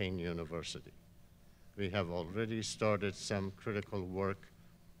for Kean University. We have already started some critical work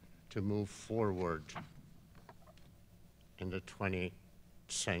to move forward in the 21st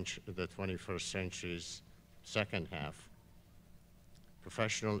century's second half.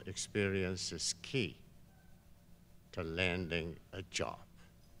 Professional experience is key to landing a job.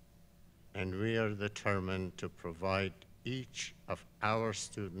 And we are determined to provide each of our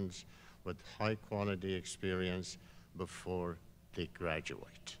students with high-quality experience before they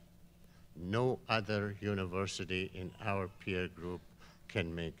graduate. No other university in our peer group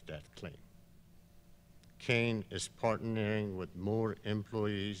can make that claim. Kean is partnering with more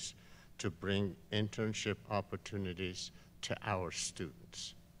employees to bring internship opportunities to our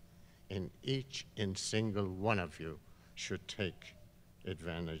students. And each and single one of you should take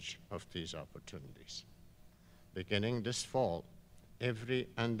advantage of these opportunities. Beginning this fall, every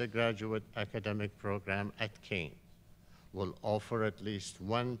undergraduate academic program at Kean will offer at least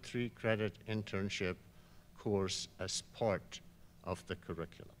one 3-credit internship course as part of the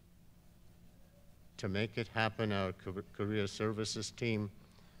curriculum. To make it happen, our career services team,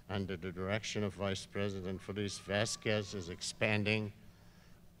 under the direction of Vice President Feliz Vasquez, is expanding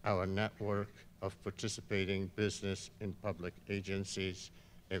our network of participating business and public agencies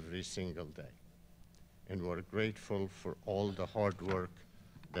every single day. And we're grateful for all the hard work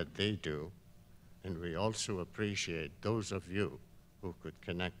that they do, and we also appreciate those of you who could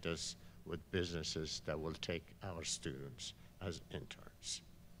connect us with businesses that will take our students as interns.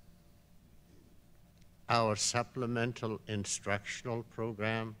 Our supplemental instructional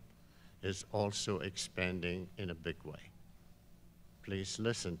program is also expanding in a big way. Please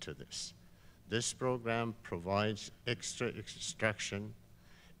listen to this. This program provides extra instruction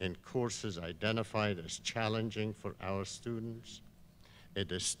in courses identified as challenging for our students.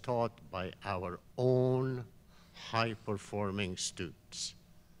 It is taught by our own high-performing students,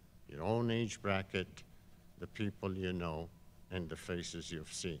 your own age bracket, the people you know, and the faces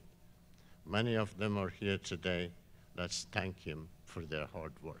you've seen. Many of them are here today. Let's thank them for their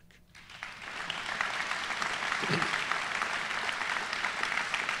hard work.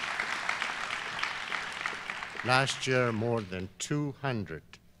 Last year, more than 200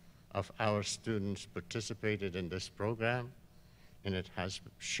 of our students participated in this program, and it has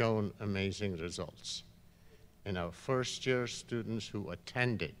shown amazing results. In our first-year students who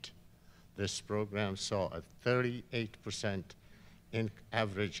attended this program saw a 38%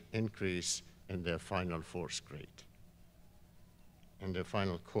 average increase in their final course grade,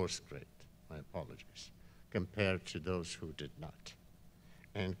 my apologies, compared to those who did not.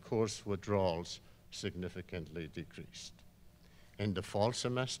 And course withdrawals significantly decreased. In the fall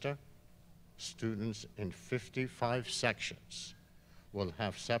semester, students in 55 sections will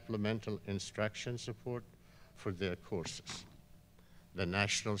have supplemental instruction support for their courses. The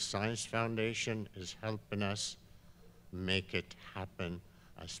National Science Foundation is helping us make it happen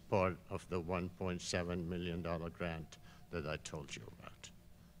as part of the $1.7 million grant that I told you about.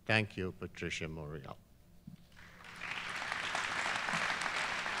 Thank you, Patricia Morial.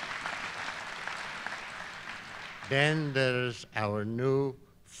 Then there's our new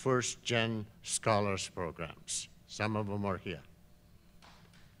first-gen scholars programs. Some of them are here.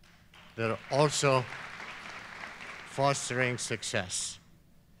 They're also fostering success.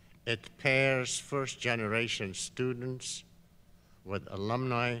 It pairs first-generation students with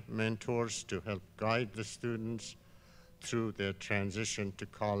alumni mentors to help guide the students through their transition to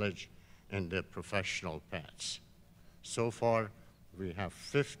college and their professional paths. So far, we have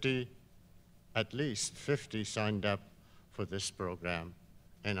at least 50 signed up for this program,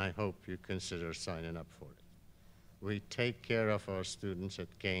 and I hope you consider signing up for it. We take care of our students at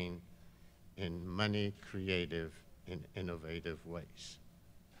Kean in many creative and innovative ways.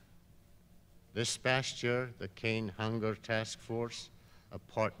 This past year, the Kean Hunger Task Force, a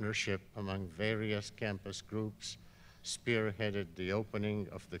partnership among various campus groups, spearheaded the opening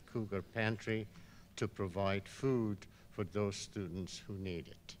of the Cougar Pantry to provide food for those students who need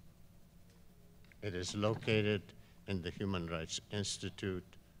it. It is located in the Human Rights Institute,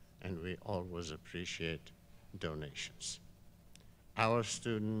 and we always appreciate donations. Our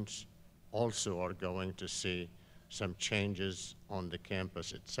students also are going to see some changes on the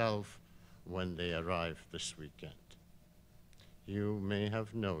campus itself when they arrive this weekend. You may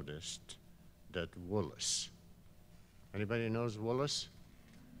have noticed that Willis, anybody knows Willis?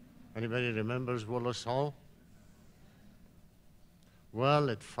 Anybody remembers Willis Hall? Well,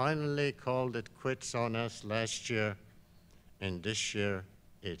 it finally called it quits on us last year, and this year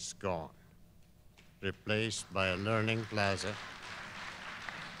it's gone, replaced by a learning plaza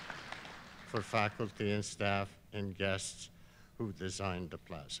for faculty and staff and guests who designed the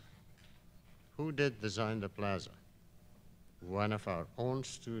plaza. Who did design the plaza? One of our own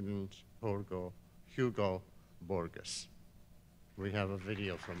students, Hugo Borges. We have a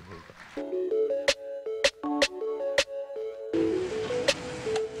video from Hugo.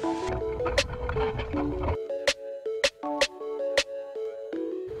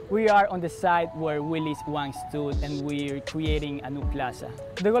 We are on the site where Willis once stood, and we're creating a new plaza.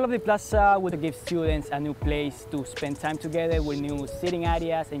 The goal of the plaza was to give students a new place to spend time together with new sitting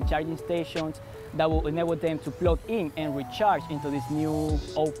areas and charging stations that will enable them to plug in and recharge into this new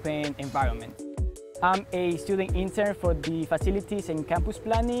open environment. I'm a student intern for the facilities and campus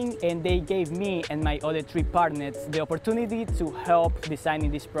planning, and they gave me and my other 3 partners the opportunity to help designing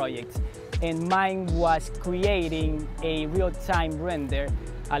this project. And mine was creating a real-time render,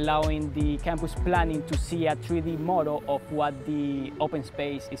 allowing the campus planning to see a 3D model of what the open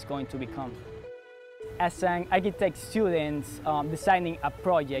space is going to become. As an architect student, designing a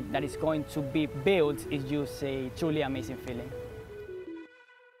project that is going to be built is just a truly amazing feeling.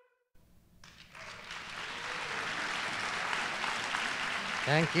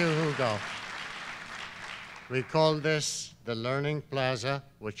 Thank you, Hugo. We call this the Learning Plaza,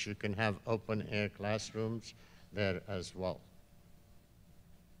 which you can have open-air classrooms there as well.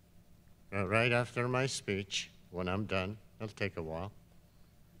 Now, right after my speech, when I'm done, it'll take a while,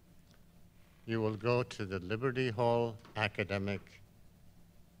 you will go to the Liberty Hall Academic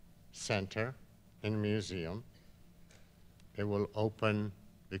Center and Museum. It will open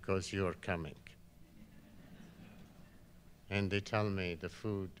because you're coming. And they tell me the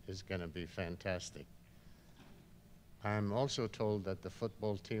food is going to be fantastic. I'm also told that the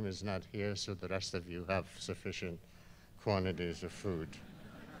football team is not here, so the rest of you have sufficient quantities of food.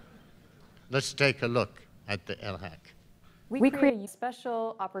 Let's take a look at the LHAC. We create a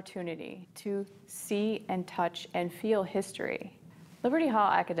special opportunity to see and touch and feel history. Liberty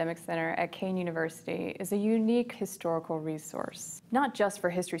Hall Academic Center at Kean University is a unique historical resource, not just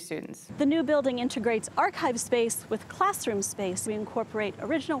for history students. The new building integrates archive space with classroom space. We incorporate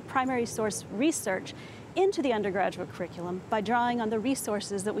original primary source research into the undergraduate curriculum by drawing on the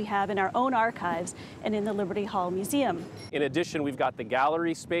resources that we have in our own archives and in the Liberty Hall Museum. In addition, we've got the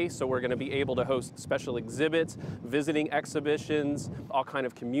gallery space, so we're going to be able to host special exhibits, visiting exhibitions, all kind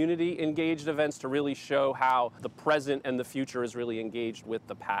of community engaged events to really show how the present and the future is really engaged with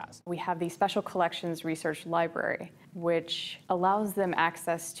the past. We have the Special Collections Research Library, which allows them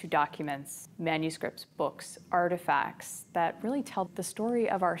access to documents, manuscripts, books, artifacts that really tell the story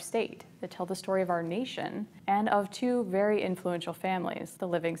of our state, that tell the story of our nation, and of 2 very influential families, the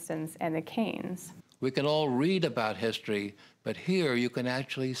Livingstons and the Keans. We can all read about history, but here you can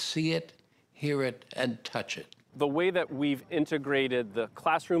actually see it, hear it, and touch it. The way that we've integrated the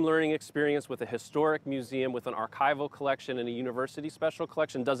classroom learning experience with a historic museum, with an archival collection and a university special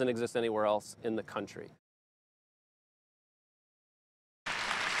collection doesn't exist anywhere else in the country.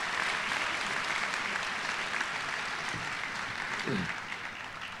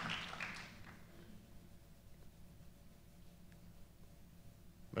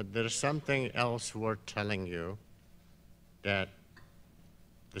 But there's something else worth telling you, that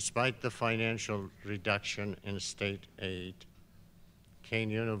despite the financial reduction in state aid, Kean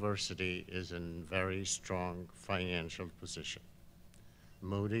University is in very strong financial position.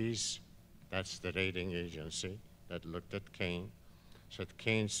 Moody's, that's the rating agency that looked at Kean, said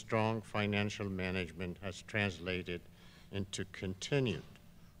Kean's strong financial management has translated into continued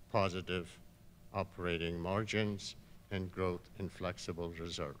positive operating margins and growth in flexible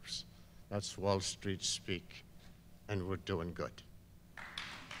reserves. That's Wall Street speak, and we're doing good.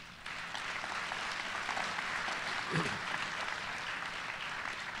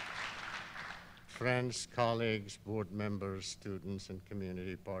 Friends, colleagues, board members, students, and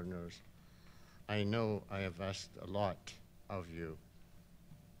community partners, I know I have asked a lot of you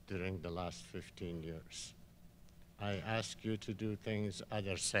during the last 15 years. I asked you to do things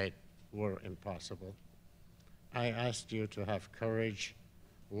others said were impossible. I asked you to have courage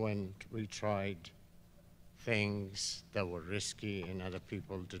when we tried things that were risky and other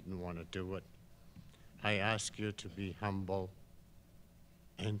people didn't want to do it. I asked you to be humble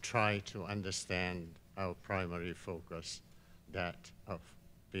and try to understand our primary focus, that of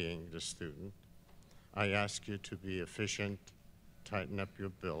being the student. I ask you to be efficient, tighten up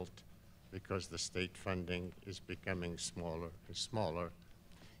your belt, because the state funding is becoming smaller and smaller.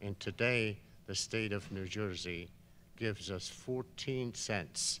 And today, the state of New Jersey gives us 14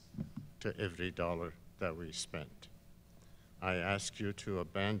 cents to every dollar that we spend. I ask you to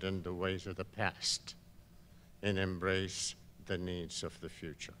abandon the ways of the past and embrace the needs of the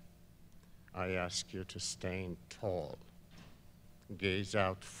future. I ask you to stand tall, gaze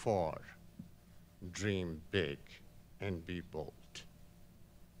out far, dream big, and be bold.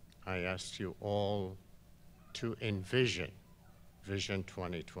 I ask you all to envision Vision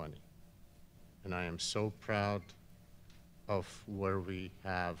 2020. And I am so proud of where we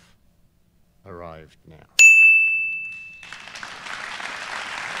have arrived now.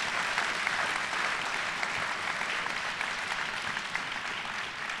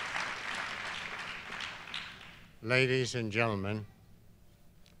 Ladies and gentlemen,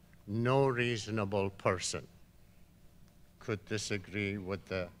 no reasonable person could disagree with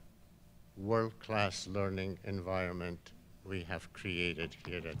the world-class learning environment we have created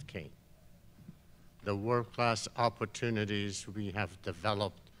here at Kean. The world-class opportunities we have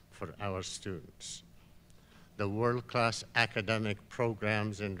developed for our students. The world-class academic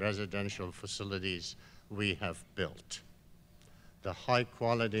programs and residential facilities we have built. The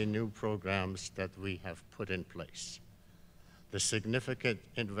high-quality new programs that we have put in place. The significant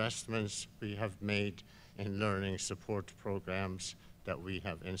investments we have made in learning support programs that we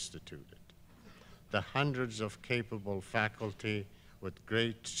have instituted. The hundreds of capable faculty with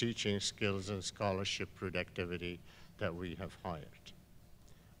great teaching skills and scholarship productivity that we have hired.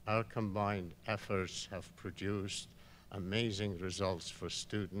 Our combined efforts have produced amazing results for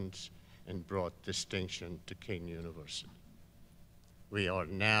students and brought distinction to Kean University. We are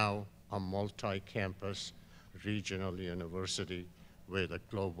now a multi-campus regional university with a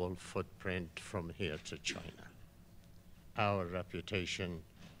global footprint from here to China. Our reputation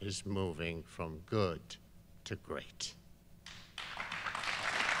is moving from good to great.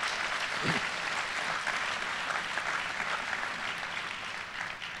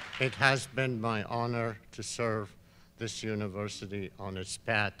 It has been my honor to serve this university on its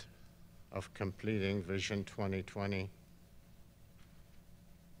path of completing Vision 2020,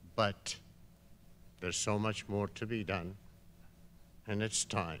 but there's so much more to be done, and it's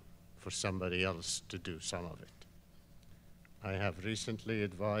time for somebody else to do some of it. I have recently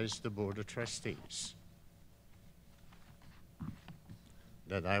advised the Board of Trustees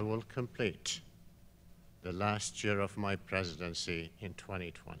that I will complete the last year of my presidency in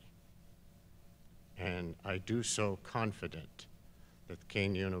 2020. And I do so confident that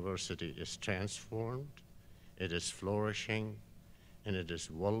Kean University is transformed, it is flourishing, and it is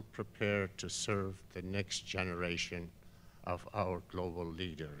well prepared to serve the next generation of our global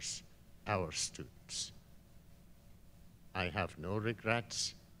leaders, our students. I have no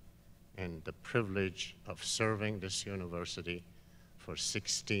regrets, and the privilege of serving this university for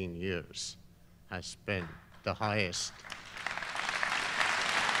 16 years has been the highest.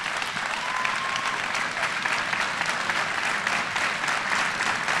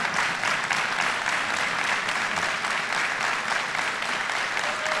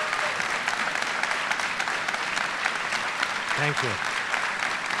 Thank you.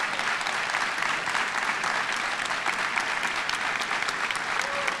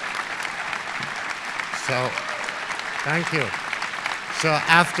 So, thank you. So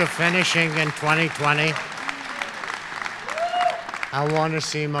after finishing in 2020, I want to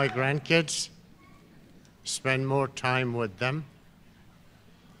see my grandkids, spend more time with them.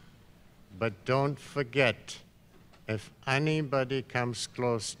 But don't forget, if anybody comes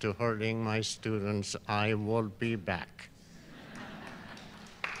close to hurting my students, I will be back.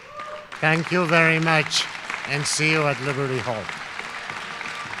 Thank you very much, and see you at Liberty Hall.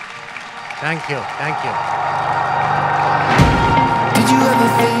 Thank you, thank you. Did you ever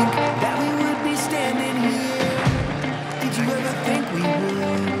think